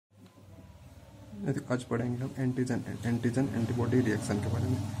आज पढ़ेंगे हम एंटीजन एंटीबॉडी रिएक्शन के बारे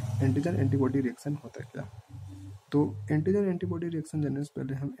में। एंटीजन एंटीबॉडी रिएक्शन होता है क्या? तो एंटीजन एंटीबॉडी रिएक्शन जानने से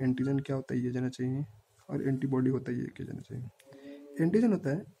पहले हम एंटीजन क्या होता है ये जानना चाहिए, और एंटीबॉडी होता है ये क्या जानना चाहिए। एंटीजन होता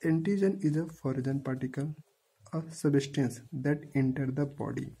है, antigen is a foreign particle, a substance that enter the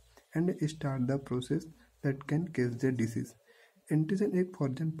body and start the process that can case the disease. Antigen एक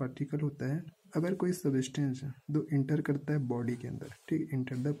फॉरेन पार्टिकल होता है, अगर कोई सब्सटेंस जो इंटर करता है बॉडी के अंदर, ठीक,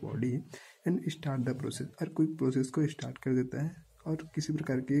 enter the body and start the process, और कोई प्रोसेस को स्टार्ट कर देता है और किसी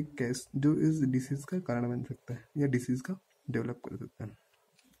प्रकार के एक केस जो इस डिसीज का कारण बन सकता है या डिसीज का डेवलप कर सकता है।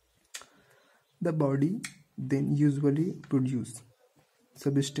 The body then usually produce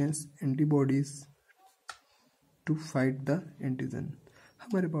substance antibodies to fight the antigen.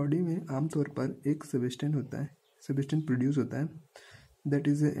 हमारे बॉडी में आमतौर पर एक सब्सटेंस होता है, सब्सटेंस प्रोड्यूस होता है, दैट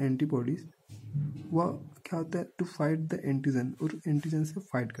इज एंटीबॉडीज। वह क्या होता है? टू फाइट द एंटीजन, और एंटीजन से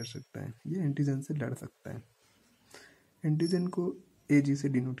फाइट कर सकता है, ये एंटीजन से लड़ सकता है। एंटीजन को एजी से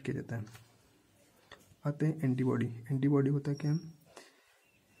डिनोट किया जाता है। आते हैं एंटीबॉडी। एंटीबॉडी होता है क्या?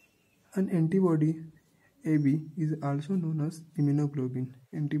 N antibody AB is also known as immunoglobulin.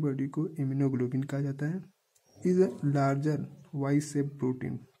 Antibody को इम्यूनोग्लोबिन कहा जाता है। Is a larger Y shape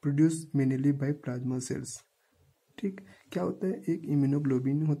protein produce mainly by plasma cells. ठीक, क्या होता है? एक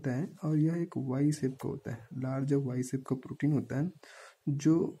इम्यूनोग्लोबिन होता है और यह एक वाई शेप का होता है, लार्ज वाई शेप का प्रोटीन होता है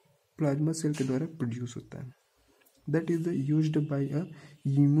जो प्लाज्मा सेल के द्वारा प्रोड्यूस होता है। That is used by a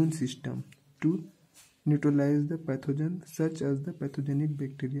immune system to neutralise the pathogen such as the pathogenic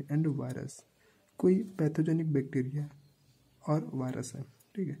bacteria and virus. कोई पैथोजेनिक बैक्टीरिया और वायरस है,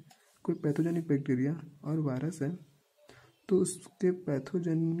 ठीक है, कोई पैथोजेनिक बैक्टीरिया और वायरस है, तो उसके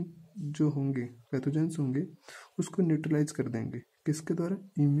पैथोजन जो होंगे, पैथोजेंस होंगे, उसको न्यूट्रलाइज कर देंगे। किसके द्वारा?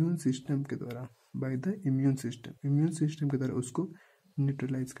 इम्यून सिस्टम के द्वारा, by the immune system. Immune system के द्वारा उसको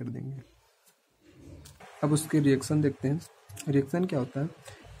न्यूट्रलाइज कर देंगे। अब उसके रिएक्शन देखते हैं। रिएक्शन क्या होता है?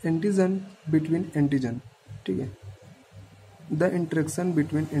 एंटीजन बिटवीन एंटीजन, ठीक है, the interaction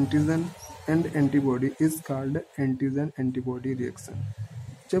between antigen and antibody is called antigen antibody reaction.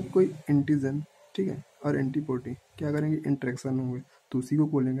 जब कोई एंटीजन, ठीक है, और एंटीबॉडी क्या करेंगे? इंटरेक्शन होंगे, तो उसी को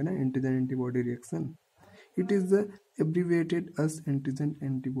बोलेंगे ना antigen antibody reaction. It is the abbreviated as antigen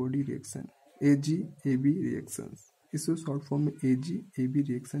antibody reaction, AG-AB reactions. इसको शॉर्ट फॉर्म में AG-AB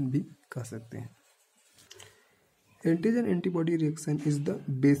रिएक्शन भी कह सकते हैं। Antigen antibody reaction is the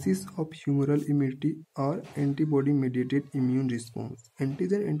basis of humoral immunity और antibody mediated immune response.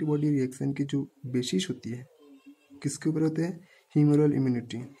 Antigen antibody reaction की जो basis होती है किसके ऊपर होते हैं? Humoral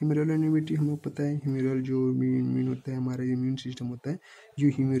immunity. ह्यूमरल इम्यूनिटी हम लोग पता है, ह्यूमरल जो इम्यून होता है, हमारा इम्यून सिस्टम होता है जो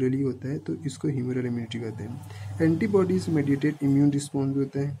ह्यूमरली होता है, तो इसको ह्यूमरल इम्यूनिटी कहते हैं। एंटीबॉडीज मेडिएटेड इम्यून रिस्पॉन्स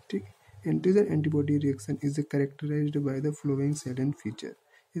होता है, ठीक। Antigen antibody reaction is characterised by the flowing सैलेंट feature.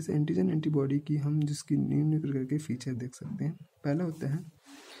 इस एंटीजन एंटीबॉडी की हम जिसकी निम्न प्रकार के फीचर देख सकते हैं। पहला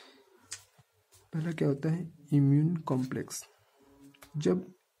क्या होता है? Immune complex. जब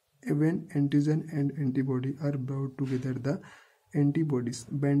when antigen and antibody are brought together, the antibodies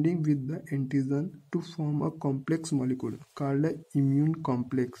binding with the antigen to form a complex molecule called a immune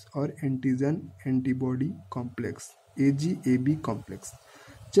complex or antigen antibody complex, AG-AB complex।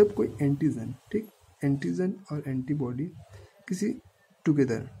 जब कोई एंटीजन, ठीक, antigen और antibody किसी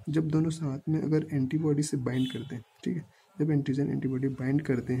together, जब दोनों साथ में अगर एंटीबॉडी से बाइंड करते हैं, ठीक है, जब एंटीजन एंटीबॉडी बाइंड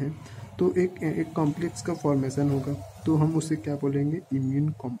करते हैं तो एक कॉम्प्लेक्स का फॉर्मेशन होगा, तो हम उसे क्या बोलेंगे? इम्यून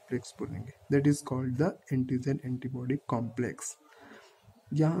कॉम्प्लेक्स बोलेंगे। That is called the antigen antibody complex.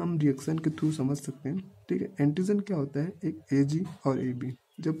 यहाँ हम रिएक्शन के थ्रू समझ सकते हैं, ठीक है। एंटीजन क्या होता है? एक AG और AB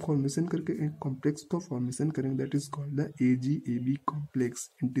जब फॉर्मेशन करके एक कॉम्प्लेक्स को फॉर्मेशन करेंगे, that is called the AG-AB complex,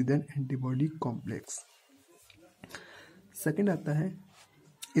 antigen antibody complex. Second आता है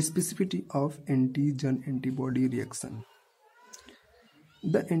specificity of antigen antibody reaction.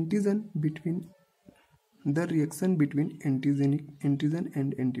 The reaction between antigen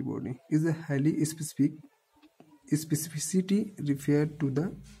and antibody is a highly specific specificity referred to the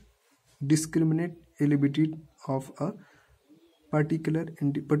discriminate ability of a particular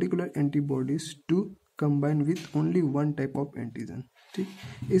antibodies to combine with only one type of antigen। ठीक,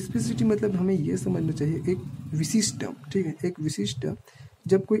 specificity मतलब हमें ये समझना चाहिए एक विशिष्ट, ठीक है, एक विशिष्ट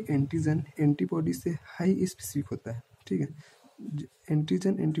जब कोई एंटीजन एंटीबॉडी से हाई स्पेसिफिक होता है, ठीक है,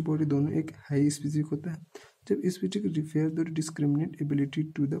 एंटीजन एंटीबॉडी दोनों एक हाई स्पेसिफिक होता है। जब specific repair the discriminate ability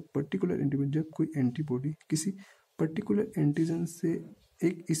to the particular antibody, जब कोई एंटीबॉडी किसी पर्टिकुलर एंटीजन से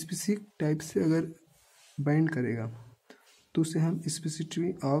एक स्पेसिफिक टाइप से अगर बाइंड करेगा तो उसे हम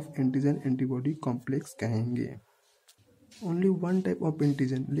specificity of antigen antibody complex कहेंगे। Only one type of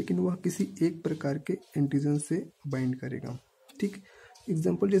antigen, लेकिन वह किसी एक प्रकार के एंटीजन से बाइंड करेगा। ठीक,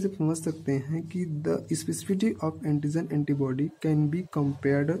 एग्जाम्पल जैसे समझ सकते हैं कि the specificity of antigen antibody can be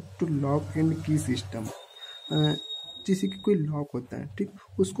compared to lock and की सिस्टम। जैसे कि कोई लॉक होता है, ठीक,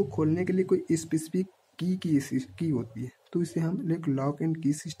 उसको खोलने के लिए कोई स्पेसिफिक की होती है, तो इसे हम एक लॉक एंड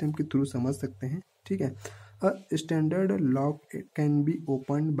की सिस्टम के थ्रू समझ सकते हैं, ठीक है। A standard lock can be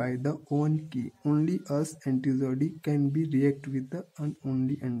open by the own की, only us antibody can be react with the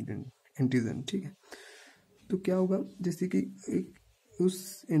only antigen, ठीक है। तो क्या होगा, जैसे कि एक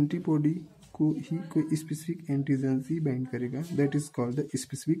उस एंटीबॉडी को ही कोई स्पेसिफिक एंटीजन से बाइंड करेगा, that is called the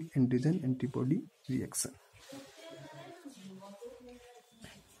specific antigen antibody reaction.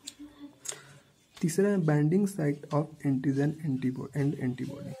 तीसरा है binding site of antigen and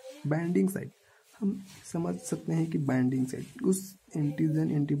antibody. Binding site हम समझ सकते हैं कि बाइंडिंग साइट उस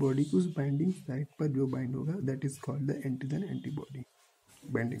एंटीजन एंटीबॉडी उस बाइंडिंग साइट पर जो बाइंड होगा, that is called the antigen antibody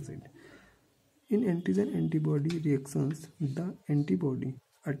binding site. In antigen antibody reactions, the antibody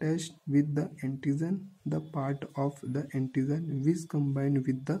attached with the antigen, the part of the antigen which combined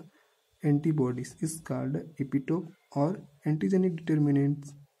with the antibodies is called epitope or antigenic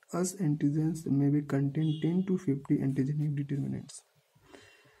determinants. As antigens may be contain 10 to 50 antigenic determinants.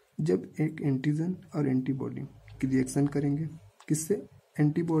 जब एक antigen और antibody की reaction करेंगे, किससे,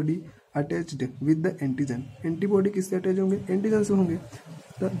 antibody attached with the antigen, antibody किससे attach होंगे, antigen से होंगे।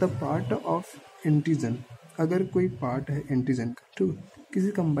 द पार्ट ऑफ एंटीजन, अगर कोई पार्ट है एंटीजन का, ठीक,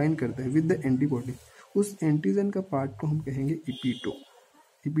 किसी कंबाइन करता है विद द एंटीबॉडी, उस एंटीजन का पार्ट को हम कहेंगे इपीटोप,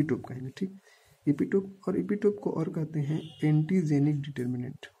 इपीटोप कहेंगे, ठीक। इपीटोप और इपीटोप को और कहते हैं एंटीजेनिक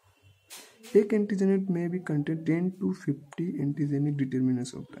डिटर्मिनेंट। एक एंटीजेनेट में भी कंटेंट 10 to 50 एंटीजेनिक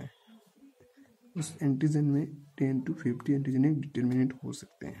डिटर्मिनेंट्स होता है। उस एंटीजन में 10 to 50 एंटीजेनिक डिटर्मिनेंट हो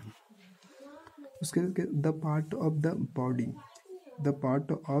सकते हैं। उसके the part of the body, the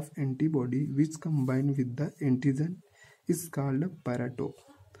part of antibody which combine with the antigen is called paratope.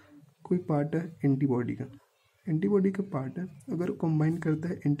 कोई पार्ट है एंटीबॉडी का, एंटीबॉडी का पार्ट है, अगर कंबाइन करता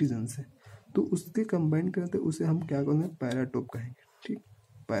है एंटीजन से, तो उसके कंबाइन करते उसे हम क्या कहेंगे, पैराटोप कहेंगे, ठीक,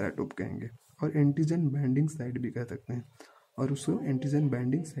 पैराटोप कहेंगे। और एंटीजन बाइंडिंग साइट भी कह सकते हैं, और उसको एंटीजन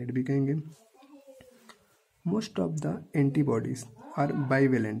बाइंडिंग साइट भी कहेंगे। Most of the antibodies are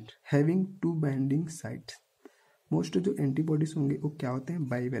bivalent having 2 binding sites. Most जो एंटीबॉडीज होंगे वो क्या होते हैं,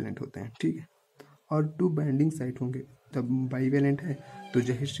 बाइवेलेंट होते हैं, ठीक है, और 2 बाइंडिंग साइट होंगे। जब बाइवेलेंट है तो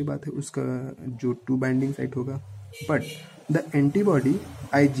जाहिर सी बात है उसका जो 2 बाइंडिंग साइट होगा। बट द एंटीबॉडी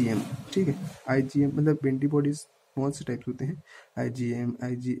आईजीएम, ठीक है, आईजीएम मतलब एंटीबॉडीज बहुत से टाइप्स होते हैं, आईजीएम,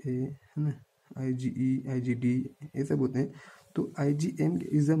 आईजीए, है ना, आईजीई, आईजीडी, ये सब होते हैं। तो आईजीएम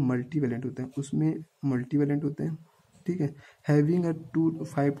इज अ मल्टीवेलेंट होता है, उसमें मल्टीवेलेंट होते हैं, ठीक है, having a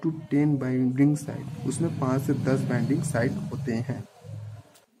 5 to 10 binding site, उसमें 5 से 10 बाइंडिंग साइट होते हैं।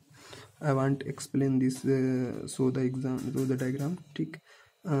 I want explain this, so the diagram, ठीक।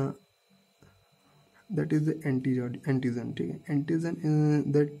 दैट इज द एंटीजन, ठीक है, antigen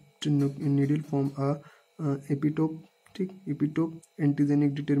that needle form a epitope, ठीक, एपिटोप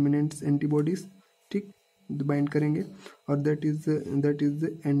एंटीजेनिक डिटर्मिनेंट्स एंटीबॉडीज, ठीक, बाइंड करेंगे। और that is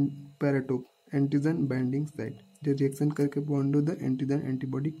the paratope antigen binding site, जो रिएक्शन करके bond to the antigen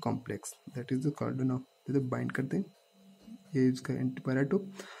antibody complex, that is the कॉर्डन of, जब bind करते हैं, ये इसका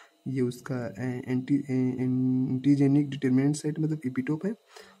पैराटोप, ये उसका एंटीजेनिक डिटर्मिनेंट साइट मतलब एपिटोप है,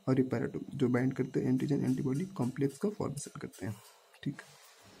 और ये पैराटोप जो बाइंड करते हैं एंटीजन एंटीबॉडी कॉम्प्लेक्स का फॉर्मेशन करते हैं, ठीक।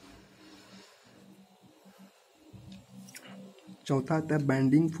 चौथा आता है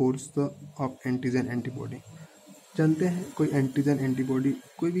binding force of antigen antibody. जानते हैं कोई एंटीजन एंटीबॉडी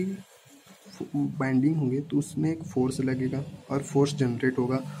कोई भी बाइंडिंग होंगे तो उसमें एक फोर्स लगेगा और फोर्स जनरेट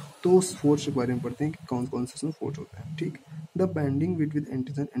होगा, तो उस फोर्स के बारे में पढ़ते हैं कि कौन कौन सा उसमें फोर्स होता है, ठीक। The binding with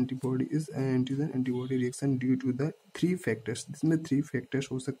antigen antibody is antigen antibody reaction due to the 3 factors. इसमें 3 फैक्टर्स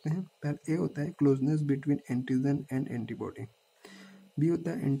हो सकते हैं। पहले ए होता है closeness between antigen and antibody, B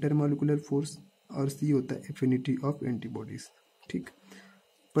होता है इंटरमोलिकुलर फोर्स, और सी होता है एफिनिटी ऑफ एंटीबॉडीज, ठीक।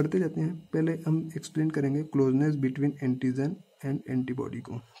 पढ़ते जाते हैं, पहले हम एक्सप्लेन करेंगे closeness between antigen and antibody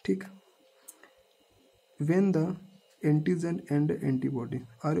को, ठीक। When the antigen and antibody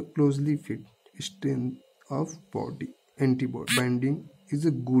are closely fit, strength of body antibody binding is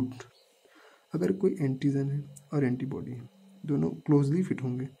good। अगर कोई एंटीजन है और एंटीबॉडी है, दोनों क्लोजली फिट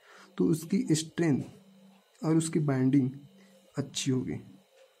होंगे तो उसकी स्ट्रेंथ और उसकी बाइंडिंग अच्छी होगी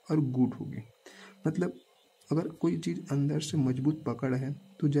और गुड होगी। मतलब अगर कोई चीज़ अंदर से मजबूत पकड़ है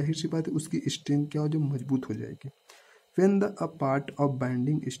तो जाहिर सी बात है उसकी स्ट्रेंथ क्या हो, जो मजबूत हो जाएगी। When the a part of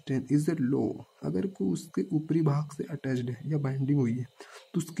binding strength is low, अगर कोई उसके ऊपरी भाग से अटैच्ड है या बाइंडिंग हुई है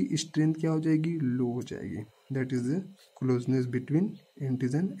तो उसकी स्ट्रेंथ क्या हो जाएगी, लो हो जाएगी। That is closeness between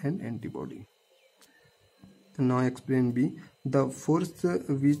antigen and antibody. Now explain B. The force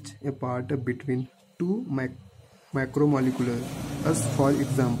which apart between two macromolecular, as for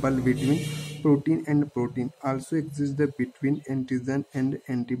example between protein and protein, also exists the between antigen and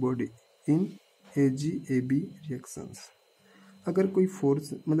antibody in AgAb reactions. अगर कोई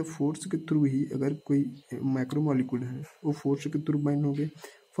force मतलब force के through ही अगर कोई micromolecule है वो force के through bind हो गए,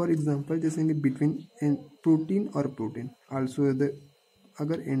 फॉर एग्जांपल जैसे बिटवीन प्रोटीन और प्रोटीन आल्सो द,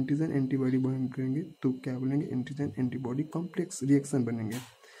 अगर एंटीजन एंटीबॉडी बाइंड करेंगे तो क्या बोलेंगे, एंटीजन एंटीबॉडी कॉम्प्लेक्स रिएक्शन बनेंगे.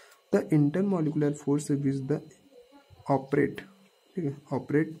 The intermolecular force which the operate, ठीक है,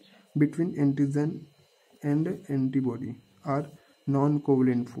 operate between antigen and antibody are non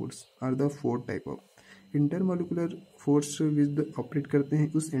covalent force are the four type of. Intermolecular force with operate करते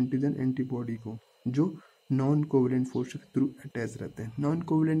हैं उस एंटीजन एंटीबॉडी को जो नॉन कोवलेंट फोर्स के through attach रहते हैं. नॉन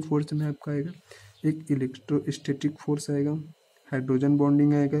कोवलेंट फोर्स में आपका आएगा एक इलेक्ट्रोस्टैटिक फोर्स आएगा, हाइड्रोजन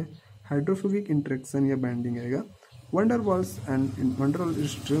बॉन्डिंग आएगा, हाइड्रोफोबिक इंटरेक्शन या बाइंडिंग आएगा, वंडरवॉल्स एंड वंडरवॉल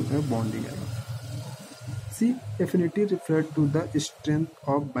बॉन्डिंग आएगा. सी affinity refer to the strength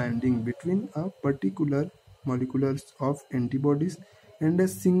of binding between a particular molecules of antibodies and a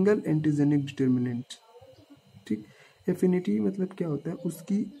single antigenic determinant. ठीक, एफिनिटी मतलब क्या होता है,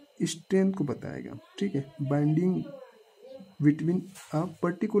 उसकी स्ट्रेंथ को बताएगा. ठीक है, binding between a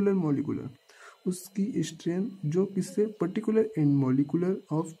particular molecular, उसकी स्ट्रेंथ जो किससे, particular and molecular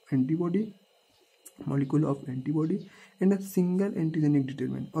of antibody, molecule of antibody and a single antigenic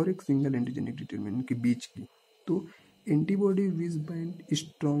determinant, और एक सिंगल एंटीजेनिक डिटरमिनेंट के बीच की. तो antibody which bind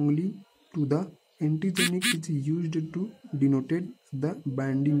strongly to the antigenic is used to denote the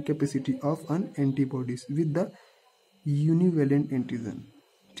binding capacity of an antibodies with the univalent antigen.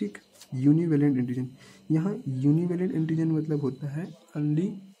 ठीक, यूनिवेलेंट antigen, यहाँ यूनिवेलेंट antigen मतलब होता है ओनली,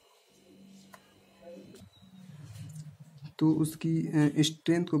 तो उसकी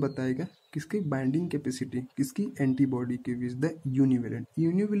स्ट्रेंथ को बताएगा किसकी, बाइंडिंग कैपेसिटी किसकी, एंटीबॉडी के विच द यूनिवेलेंट.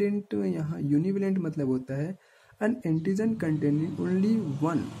 यूनिवेलेंट यहाँ यूनिवेलेंट मतलब होता है N antigen containing only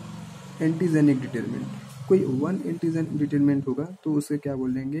one antigenic determinant. कोई वन एंटीजन डिटरमिनेंट होगा तो उसे क्या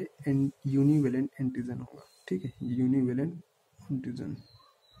बोलेंगे, यूनिवेलेंट एंटीजन होगा. ठीक है, यूनिवेलेंट antigen.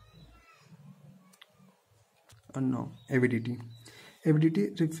 Now avidity. Avidity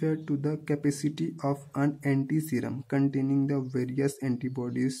refer to the capacity of an antiserum containing the various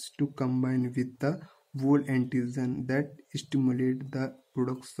antibodies to combine with the whole antigen that stimulate the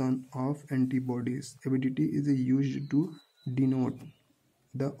production of antibodies. Avidity is used to denote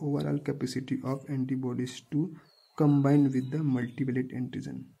the overall capacity of antibodies to combine with the multivalent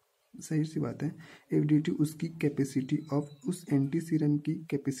antigen. सही सी बात है, avidity उसकी capacity of उस anti serum की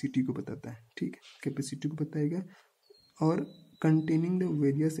capacity को बताता है. ठीक है, कैपेसिटी को बताएगा, और कंटेनिंग द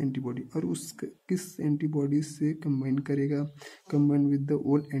वेरियस एंटीबॉडी, और उस किस एंटीबॉडी से कंबाइन करेगा, कंबाइन विद द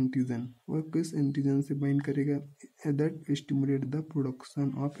ओल एंटीजन, और किस एंटीजन से बाइंड करेगा, that stimulate the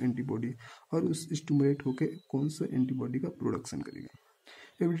production of antibody, और उस स्टिमुलेट होकर कौन सा एंटीबॉडी का प्रोडक्शन करेगा.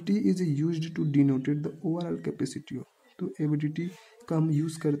 Avidity is used to denoted the overall capacity of. तो एविडिटी का हम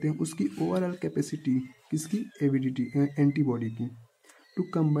यूज करते हैं उसकी ओवरऑल कैपेसिटी किसकी, एविडिटी एंटीबॉडी की, to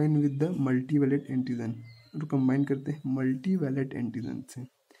combine with the मल्टीवैलेंट antigen, तो कंबाइन करते हैं मल्टीवैलेंट एंटीजन से.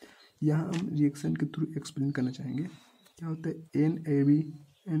 यहाँ हम रिएक्शन के थ्रू एक्सप्लेन करना चाहेंगे क्या होता है,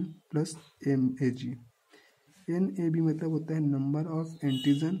 NABN प्लस MAG. NAB मतलब होता है नंबर ऑफ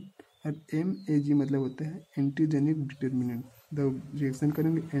एंटीजन, और MAG मतलब होता है एंटीजेनिक डिटरमिनेंट. द रिएक्शन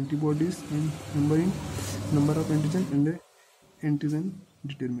करेंगे antibodies and number of antigen and antigen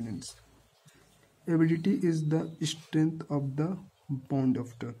determinants. Avidity is the strength of the bond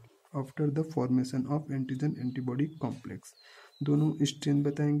after the formation of antigen antibody complex. दोनों strength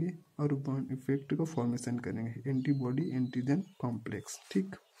बताएंगे और bond effect का formation करेंगे, antibody antigen complex.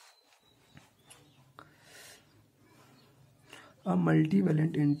 ठीक, A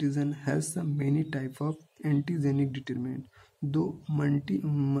multivalent antigen has many type of antigenic determinant. दो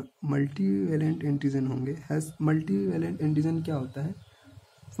मल्टीवैलेंट antigen होंगे. Has मल्टीवैलेंट antigen क्या होता है,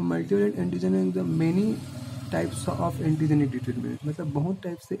 तो मल्टीवैलेंट antigen is the many types of antigenic determinant, मतलब बहुत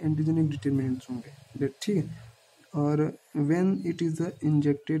टाइप से एंटीजेनिक डिटरमिनेंट्स होंगे. ठीक है, और व्हेन इट इज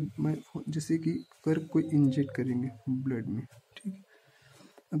इंजेक्टेड, जैसे कि अगर कोई इंजेक्ट करेंगे ब्लड में, ठीक है,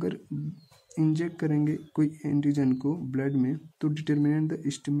 अगर इंजेक्ट करेंगे कोई एंटीजन को ब्लड में, तो determinant the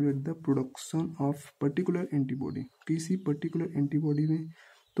stimulate the production of particular antibody, किसी पर्टिकुलर एंटीबॉडी में,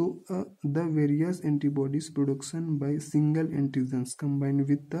 तो the various antibodies production by single antigens combine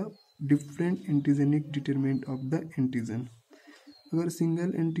with the different antigenic determinant of the antigen. अगर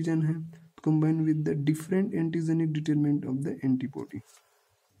सिंगल एंटीजन है तो combine with the different antigenic determinant of the antibody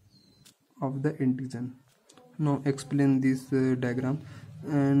of the antigen. Now explain this diagram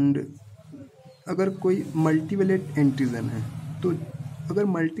and अगर कोई मल्टीवैलेंट antigen है, तो अगर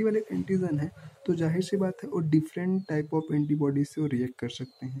मल्टीवैलेंट antigen है तो जाहिर सी बात है वो डिफरेंट टाइप ऑफ एंटीबॉडीज से वो रिएक्ट कर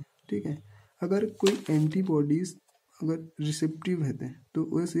सकते हैं, ठीक है। अगर कोई एंटीबॉडीज अगर रिसेप्टिव रहते हैं तो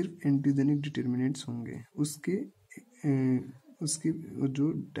वो सिर्फ एंटीजेनिक डिटर्मिनेंट्स होंगे, उसके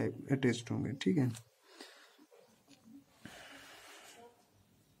जो टाइप अटैच्ड होंगे, ठीक है।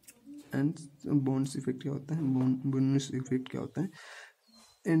 एंड बॉन्ड्स इफेक्ट क्या होता है, बोनस इफेक्ट क्या होता है?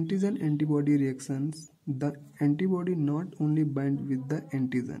 Antigen antibody reactions, the antibody not only bind with the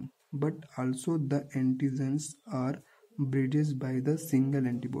antigen but also the antigens are bridges by the single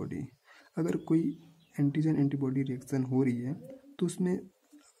antibody. अगर कोई एंटीजन एंटीबॉडी रिएक्शन हो रही है तो उसमें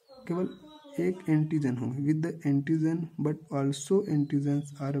केवल एक एंटीजन होंगे with the antigen but also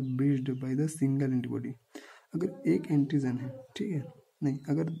antigens are bridged by the single antibody. अगर एक एंटीजन है, ठीक है, नहीं,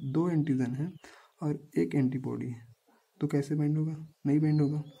 अगर दो एंटीजन है और एक एंटीबॉडी है तो कैसे बाइंड होगा? नहीं बाइंड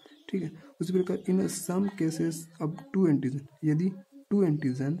होगा, ठीक है। उसी प्रकार इन सम केसेस अब टू एंटीजन, यदि to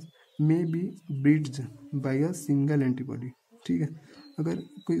antigen may be bridge bye a single antibody, ठीक है। अगर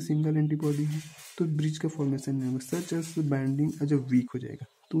कोई सिंगल एंटीबॉडी है तो ब्रिज का फॉर्मेशन नहीं होगा, such as binding as a week हो जाएगा।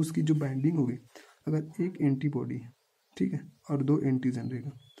 तो उसकी जो बाइंडिंग होगी, अगर एक एंटीबॉडी है, ठीक है, और दो एंटीजन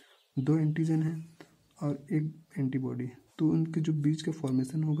रहेगा, दो एंटीजन है और एक एंटीबॉडी है, तो उनके जो ब्रिज का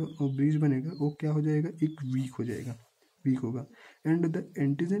फॉर्मेशन होगा और ब्रिज बनेगा वो क्या हो जाएगा? एक वीक हो जाएगा, वीक होगा। And the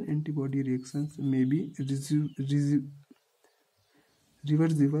antigen antibody reactions may be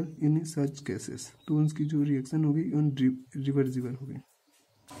reversible in such cases. तो उनकी जो रिएक्शन होगी उन रिवर्सिबल होगी।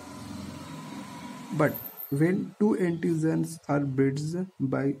 But when two antigens are bridged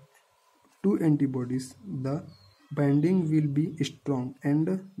by two antibodies, the binding will be strong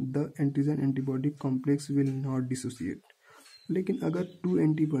and the antigen antibody complex will not dissociate। लेकिन अगर to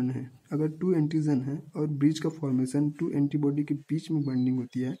antibody है, अगर टू एंटीजन है और ब्रिज का फॉर्मेशन टू एंटीबॉडी के बीच में बाइंडिंग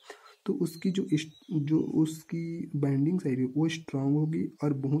होती है तो उसकी जो उसकी बाइंडिंग साइड है वो स्ट्रांग होगी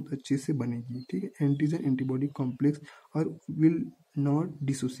और बहुत अच्छे से बनेगी, ठीक है। एंटीजन एंटीबॉडी कॉम्प्लेक्स और विल नॉट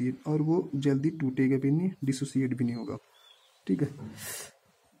डिसोसिएट, और वो जल्दी टूटेगा भी नहीं, डिसोसिएट भी नहीं होगा, ठीक है।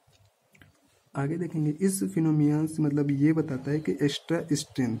 आगे देखेंगे, इस फिनोमिना से मतलब ये बताता है कि extra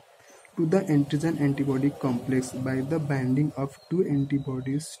strength to the antigen antibody complex by the binding of two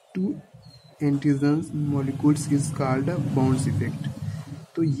antibodies to antigens molecules is called a bonds effect।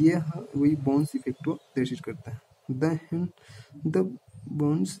 तो ये वही bonds effect को दर्शित करता है। The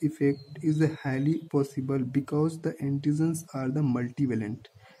bonds effect is highly possible because the antigens are the multivalent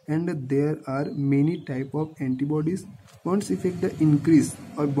and there are many type of antibodies। bonds effect the increase,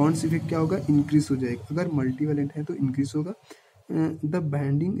 और bonds effect क्या होगा? increase हो जाएगा। अगर multivalent है तो increase होगा the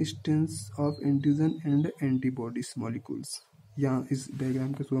binding strength of antigen and antibodies molecules. यहाँ इस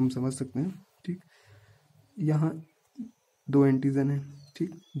डायग्राम के थ्रू हम समझ सकते हैं, ठीक। यहाँ दो एंटीजन है, ठीक,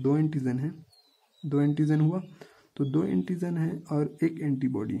 दो एंटीजन है, दो एंटीजन हुआ तो दो एंटीजन है और एक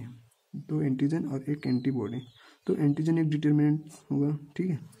एंटीबॉडी है, दो एंटीजन और एक एंटीबॉडी, तो एंटीजन एक डिटर्मिनेंट होगा, ठीक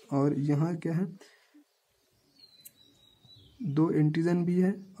है। और यहाँ क्या है? दो एंटीजन भी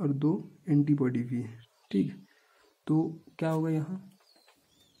है और दो एंटीबॉडी भी है, ठीक। तो क्या होगा यहाँ?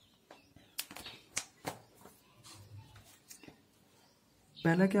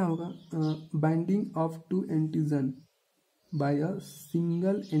 पहला क्या होगा? Binding of to antigen bye a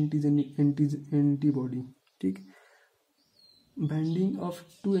single antibody, ठीक। Binding of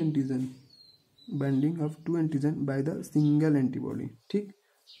to antigen by the single antibody, ठीक।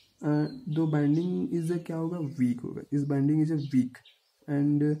 दो बाइंडिंग इज क्या होगा? वीक होगा, इस binding is a week.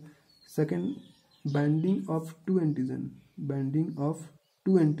 And second, binding of two antigen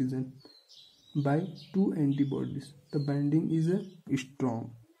by two antibodies, the binding is strong,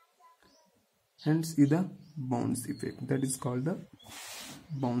 hence is the bonds effect, that is called the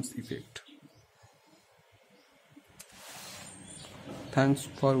bonds effect। Thanks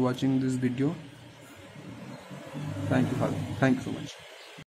for watching this video. Thank you so much।